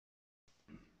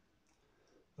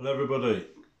Hello everybody,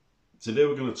 today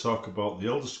we're going to talk about the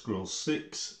Elder Scrolls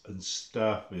 6 and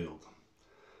Starfield.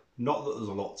 Not that there's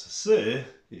a lot to say,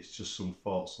 it's just some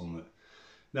thoughts on it.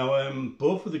 Now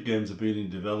both of the games have been in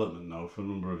development now for a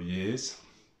number of years.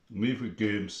 Neither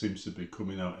game seems to be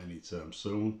coming out anytime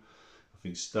soon. I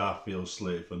think Starfield's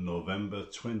slated for November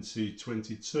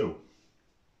 2022.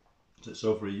 So it's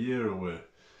over a year away.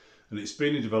 And it's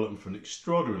been in development for an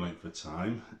extraordinary length of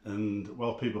time. And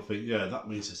while people think, yeah, that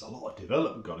means there's a lot of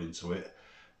development got into it,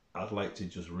 I'd like to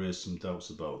just raise some doubts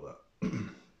about that.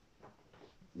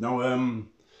 Now,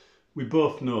 we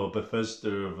both know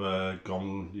Bethesda have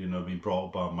been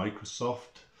brought by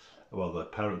Microsoft. Well, their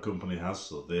parent company has,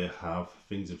 so they have.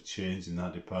 Things have changed in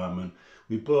that department.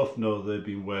 We both know they've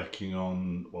been working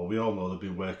on, well, we all know they've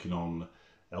been working on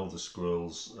Elder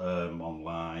Scrolls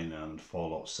Online and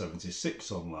Fallout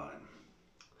 76 Online.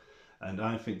 And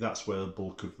I think that's where the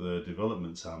bulk of the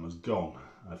development time has gone.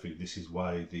 I think this is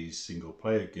why these single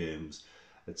player games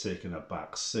are taking a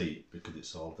back seat, because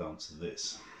it's all down to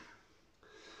this.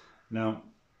 Now,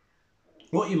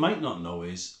 what you might not know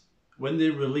is when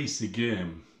they release a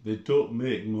game, they don't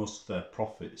make most of their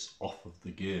profits off of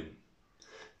the game.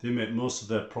 They make most of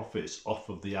their profits off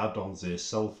of the add-ons they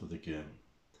sell for the game.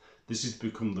 This has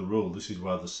become the rule. This is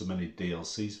why there's so many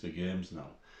DLCs for games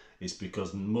now. It's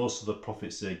because most of the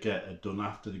profits they get are done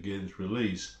after the game's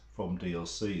release from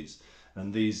DLCs.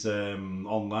 And these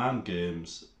online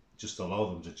games just allow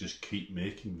them to just keep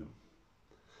making them.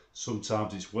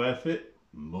 Sometimes it's worth it,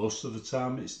 most of the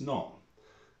time it's not.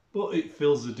 But it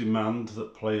fills the demand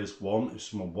that players want. If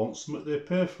someone wants something, they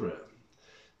pay for it.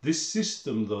 This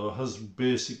system though has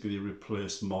basically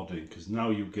replaced modding, because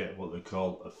now you get what they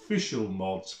call official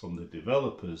mods from the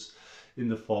developers in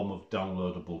the form of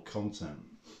downloadable content,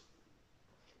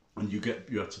 and you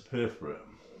have to pay for it.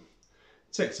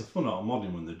 It takes the fun out of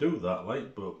modding when they do that,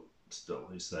 but still,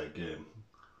 it's their game.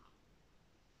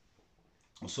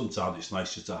 And sometimes it's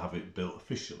nice just to have it built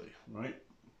officially, right?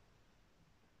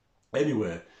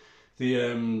 Anyway,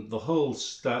 the whole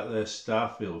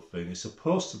Starfield thing is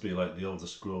supposed to be like the Elder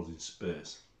Scrolls in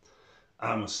space.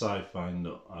 I'm a sci-fi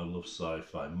nut. I love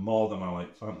sci-fi more than I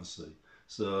like fantasy.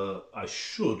 So I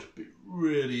should be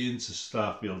really into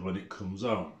Starfield when it comes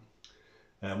out.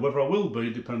 And whether I will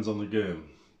be depends on the game.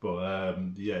 But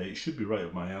yeah, it should be right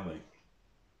up my alley.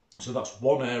 So that's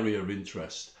one area of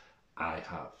interest I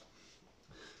have.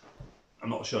 I'm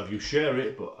not sure if you share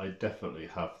it, but I definitely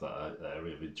have that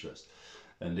area of interest.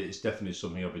 And it's definitely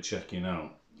something I'll be checking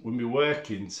out. When we work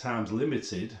in time's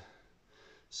limited,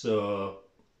 so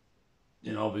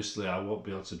obviously I won't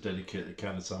be able to dedicate the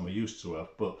kind of time I used to have,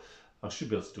 but I should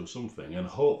be able to do something. And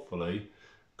hopefully,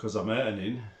 because I'm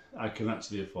earning, I can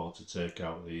actually afford to take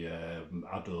out the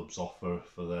Adobe's offer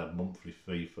for their monthly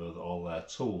fee for all their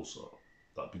tools. So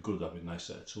that'd be good. That'd be a nice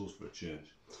set of tools for a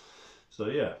change. So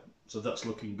yeah, so that's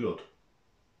looking good.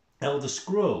 Elder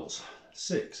Scrolls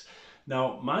 6.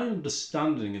 Now, my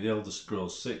understanding of the Elder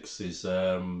Scrolls 6 is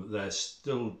they're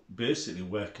still basically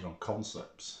working on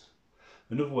concepts.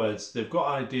 In other words, they've got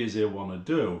ideas they want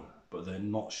to do, but they're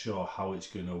not sure how it's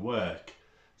going to work.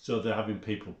 So they're having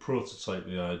people prototype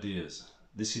the ideas.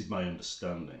 This is my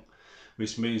understanding,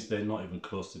 which means they're not even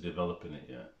close to developing it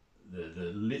yet.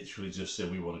 They're literally just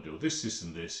saying, we want to do this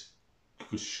and this,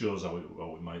 because it shows how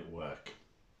it might work.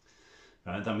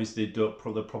 And that means they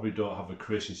probably don't have a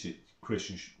creation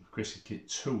kit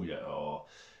 2 yet, or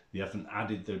they haven't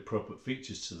added the appropriate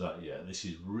features to that yet. This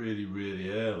is really,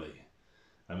 really early.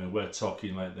 I mean, we're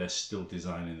talking like they're still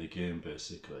designing the game,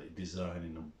 basically.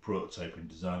 Designing and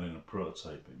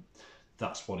prototyping.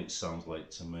 That's what it sounds like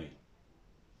to me.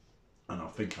 And I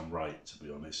think I'm right, to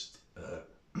be honest. I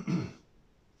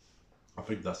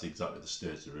think that's exactly the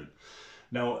stage they're in.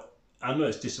 Now, I know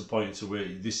it's disappointing to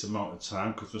wait this amount of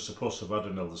time, because we're supposed to have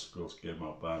had an Elder Scrolls game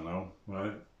out by now,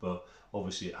 right? But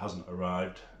obviously it hasn't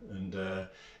arrived, and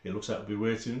it looks like we'll be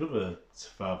waiting another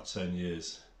 5 or 10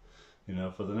 years,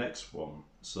 for the next one.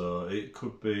 So it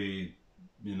could be,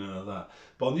 that.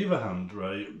 But on the other hand,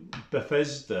 right,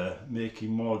 Bethesda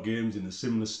making more games in a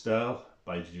similar style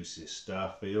by introducing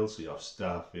Starfield, so you have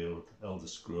Starfield, Elder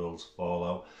Scrolls,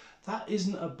 Fallout. That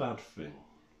isn't a bad thing.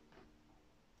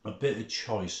 A bit of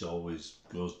choice always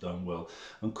goes down well,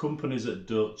 and companies that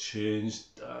don't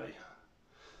change die.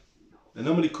 And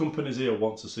how many companies here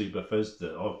want to see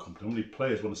Bethesda, or how many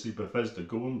players want to see Bethesda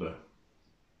go under?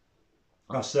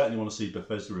 I certainly want to see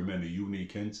Bethesda remain a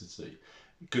unique entity,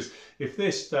 because if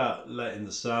they start letting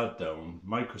the side down,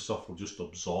 Microsoft will just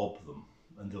absorb them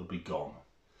and they'll be gone.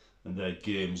 And their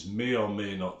games may or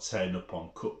may not turn up on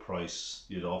cut price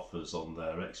offers on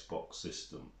their Xbox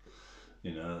system,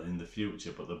 in the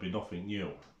future, but there'll be nothing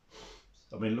new.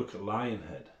 I mean, look at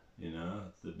Lionhead. You know,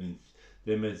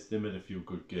 they made a few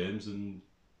good games, and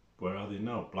where are they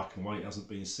now? Black and White hasn't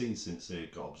been seen since they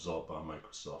got absorbed by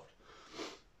Microsoft.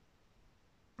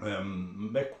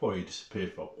 MechWarrior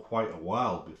disappeared for quite a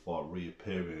while before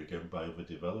reappearing again by other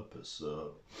developers.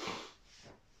 So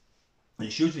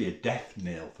it's usually a death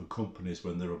nail for companies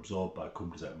when they're absorbed by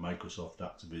companies like Microsoft,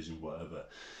 Activision, whatever.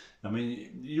 I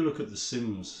mean, you look at The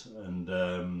Sims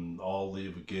and all the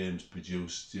other games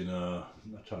produced, you know,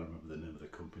 I'm trying to remember the name of the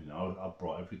company now. I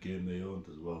brought every game they owned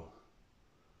as well.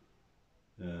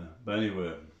 Yeah, but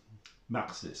anyway,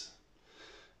 Maxis.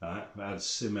 Right, I had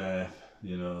SimAir,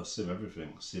 you know, Sim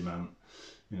everything, SimAnt,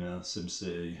 you know,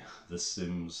 SimCity, The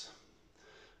Sims.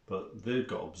 But they've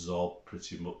got absorbed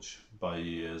pretty much by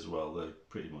EA as well. They're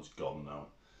pretty much gone now.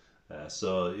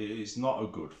 So it's not a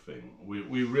good thing.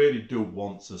 We really do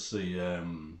want to see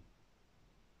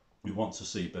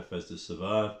Bethesda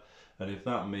survive, and if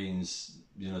that means,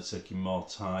 you know, taking more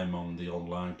time on the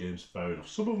online games, fair enough.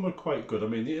 Some of them are quite good. I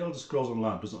mean, the Elder Scrolls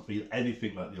Online doesn't feel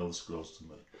anything like the Elder Scrolls to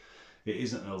me. It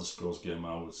isn't an Elder Scrolls game,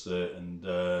 I would say, and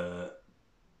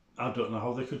I don't know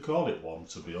how they could call it one,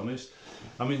 to be honest.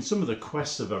 I mean, some of the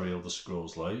quests are very Elder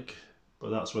Scrolls-like, but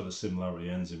that's where the similarity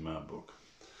ends in my book.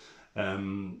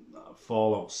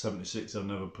 Fallout 76 I've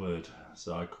never played,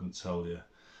 so I couldn't tell you.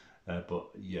 But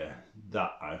yeah,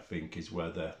 that I think is where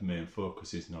their main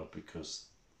focus is now, because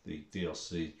the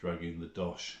DLC dragging the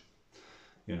dosh,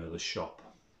 you know, the shop,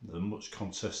 the much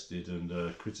contested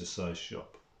and criticised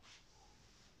shop.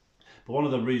 But one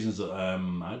of the reasons that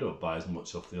I don't buy as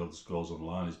much off the Elder Scrolls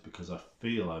Online is because I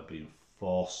feel I've been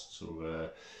forced to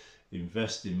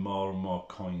invest in more and more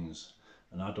coins,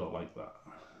 and I don't like that.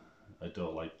 I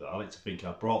don't like that. I like to think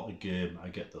I brought the game, I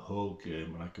get the whole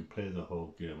game, and I can play the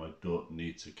whole game. I don't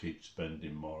need to keep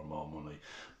spending more and more money.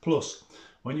 Plus,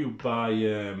 when you buy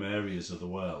areas of the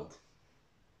world,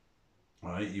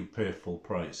 right, you pay full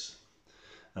price.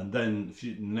 And then if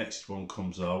the next one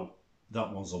comes out,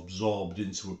 that one's absorbed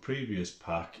into a previous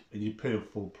pack, and you pay a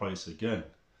full price again.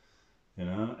 You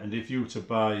know, and if you were to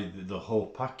buy the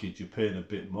whole package, you're paying a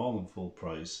bit more than full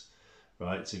price,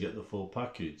 right, to get the full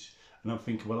package. And I'm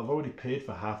thinking, well, I've already paid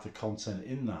for half the content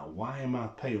in that. Why am I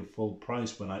paying full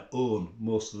price when I own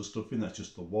most of the stuff in there?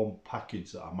 Just the one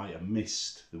package that I might have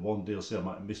missed, the one DLC I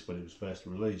might have missed when it was first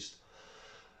released.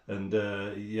 And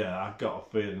yeah, I've got a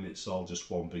feeling it's all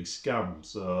just one big scam.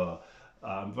 So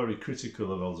I'm very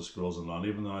critical of Elder Scrolls Online,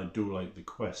 even though I do like the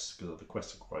quests, because the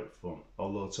quests are quite fun.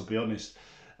 Although, to be honest,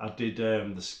 I did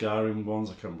the Skyrim ones,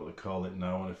 I can't remember what they call it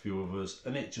now, and a few others,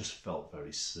 and it just felt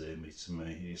very samey to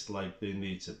me. It's like they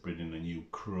need to bring in a new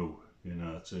crew, you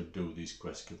know, to do these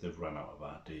quests, because they've run out of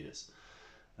ideas.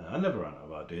 I never ran out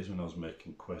of ideas when I was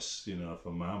making quests, you know,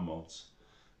 for my mods.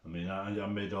 I mean, I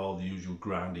made all the usual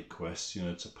grindy quests, you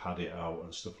know, to pad it out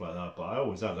and stuff like that, but I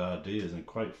always had ideas, and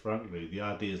quite frankly, the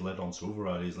ideas led on to other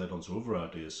ideas, led on to other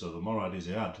ideas, so the more ideas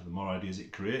it had, the more ideas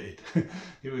it created.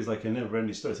 It was like a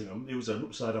never-ending story. It was an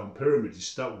upside-down pyramid. You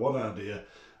start one idea,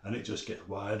 and it just gets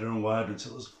wider and wider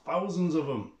until there's thousands of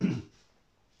them.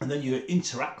 And then you're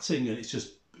interacting, and it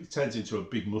turns into a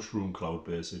big mushroom cloud,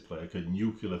 basically, like a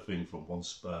nuclear thing from one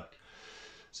spark.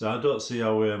 So I don't see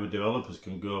how developers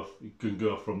can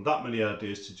go from that many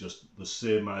ideas to just the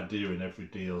same idea in every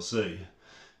DLC.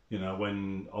 You know,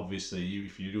 when obviously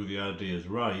if you do the ideas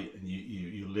right and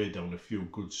you lay down a few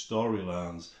good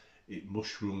storylines, it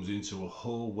mushrooms into a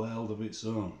whole world of its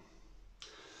own.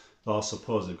 Though I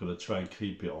suppose they've got to try and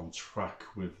keep it on track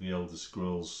with the Elder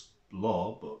Scrolls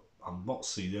lore, but I'm not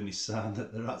seeing any sign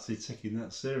that they're actually taking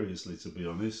that seriously, to be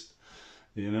honest.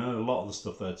 You know, a lot of the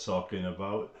stuff they're talking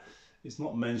about, it's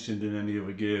not mentioned in any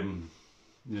other game.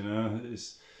 You know,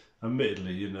 it's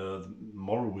admittedly, you know,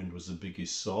 Morrowind was the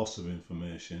biggest source of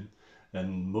information,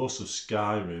 and most of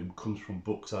Skyrim comes from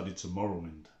books added to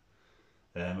Morrowind.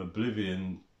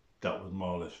 Oblivion, that was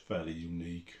more or less fairly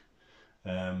unique.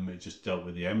 It just dealt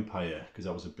with the Empire, because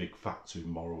that was a big factor in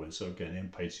Morrowind. So again,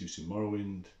 Empire's use in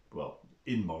Morrowind, well,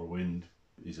 in Morrowind,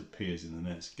 it appears in the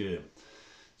next game.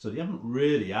 So they haven't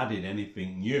really added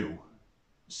anything new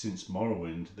since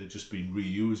Morrowind. They've just been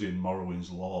reusing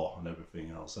Morrowind's lore and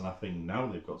everything else, and I think now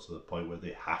they've got to the point where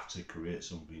they have to create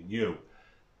something new,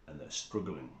 and they're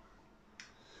struggling.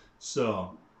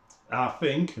 So I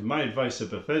think my advice to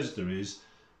Bethesda is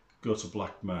go to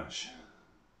Black Marsh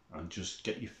and just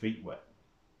get your feet wet,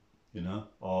 you know,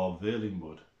 or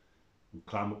Valenwood, and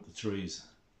climb up the trees.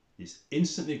 It's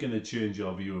instantly going to change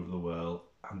your view of the world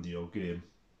and your game.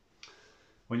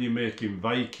 When you're making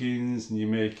Vikings and you're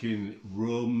making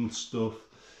Rome stuff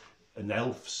and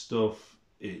elf stuff,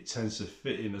 it tends to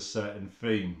fit in a certain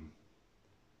theme.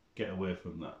 Get away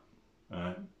from that.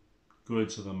 Right? go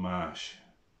into the marsh,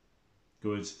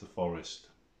 go into the forest,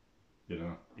 you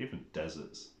know, even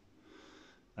deserts.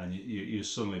 And you're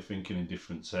suddenly thinking in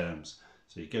different terms.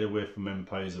 So you get away from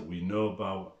empires that we know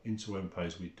about into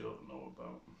empires we don't know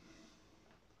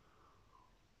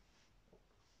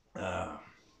about.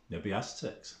 Maybe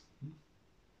Aztecs.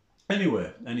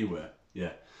 Anyway,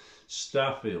 yeah.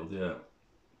 Starfield, yeah.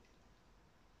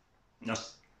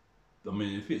 That's, I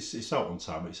mean, if it's out on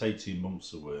time, it's 18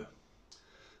 months away.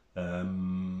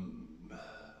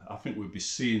 I think we'd be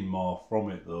seeing more from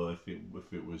it though if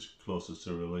it was closer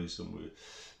to release,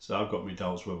 so I've got my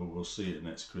doubts whether we'll see it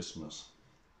next Christmas.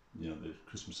 You know, the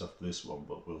Christmas after this one,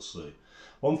 but we'll see.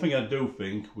 One thing I do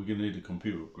think we're going to need a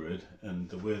computer upgrade, and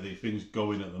the way the thing's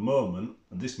going at the moment,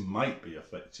 and this might be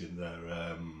affecting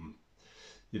their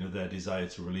you know, their desire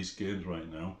to release games right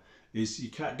now, is you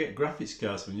can't get graphics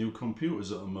cards for new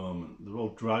computers at the moment. They're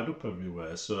all dried up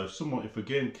everywhere. So if a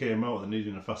game came out and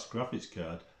needing a fast graphics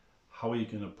card, how are you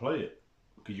going to play it?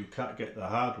 Because you can't get the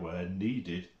hardware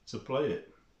needed to play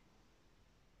it.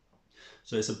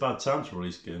 So it's a bad time to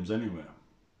release games anyway.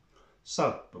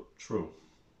 Sad, but true.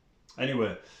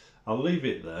 Anyway, I'll leave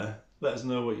it there. Let us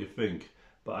know what you think.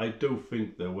 But I do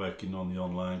think they're working on the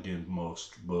online game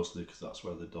mostly because that's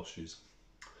where the dosh is.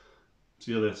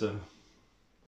 See you later.